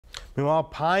Meanwhile,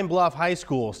 Pine Bluff High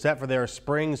School set for their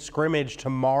spring scrimmage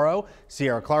tomorrow.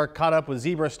 Sierra Clark caught up with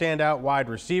Zebra standout wide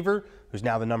receiver, who's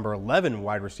now the number 11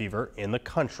 wide receiver in the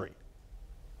country.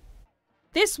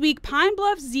 This week, Pine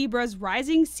Bluff Zebra's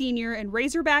rising senior and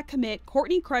Razorback commit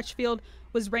Courtney Crutchfield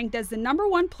was ranked as the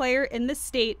 #1 player in the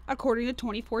state, according to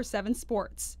 24/7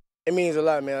 Sports. It means a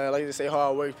lot, man. I like to say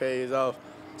hard work pays off.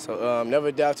 So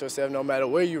never doubt yourself, no matter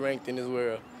where you ranked in this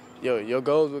world. Your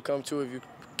goals will come true if you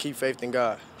keep faith in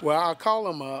God. Well, I call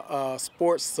him a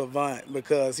sports savant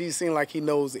because he seems like he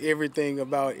knows everything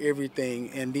about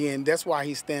everything, and then that's why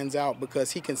he stands out,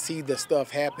 because he can see the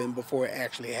stuff happen before it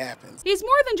actually happens. He's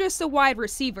more than just a wide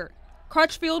receiver.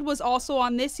 Crutchfield was also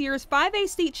on this year's 5A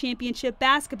state championship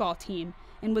basketball team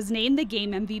and was named the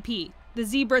game MVP. The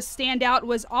Zebras standout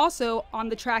was also on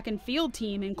the track and field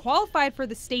team and qualified for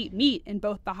the state meet in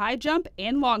both the high jump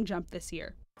and long jump this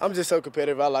year. I'm just so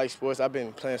competitive. I like sports. I've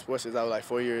been playing sports since I was like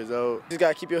 4 years old. Just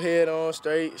gotta keep your head on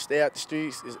straight, stay out the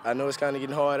streets. I know it's kind of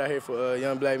getting hard out here for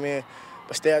young black men,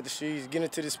 but stay out the streets, get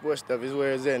into the sports stuff is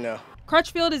where it's at now.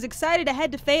 Crutchfield is excited to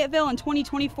head to Fayetteville in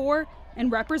 2024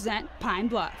 and represent Pine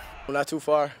Bluff. I'm not too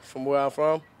far from where I'm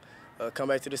from. Come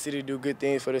back to the city, do good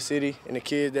things for the city and the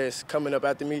kids that's coming up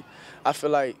after me. I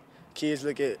feel like kids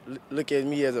look at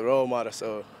me as a role model,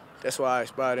 so that's why I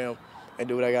inspire them and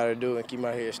do what I gotta do and keep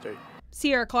my head straight.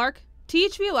 Sierra Clark,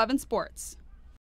 THV 11 Sports.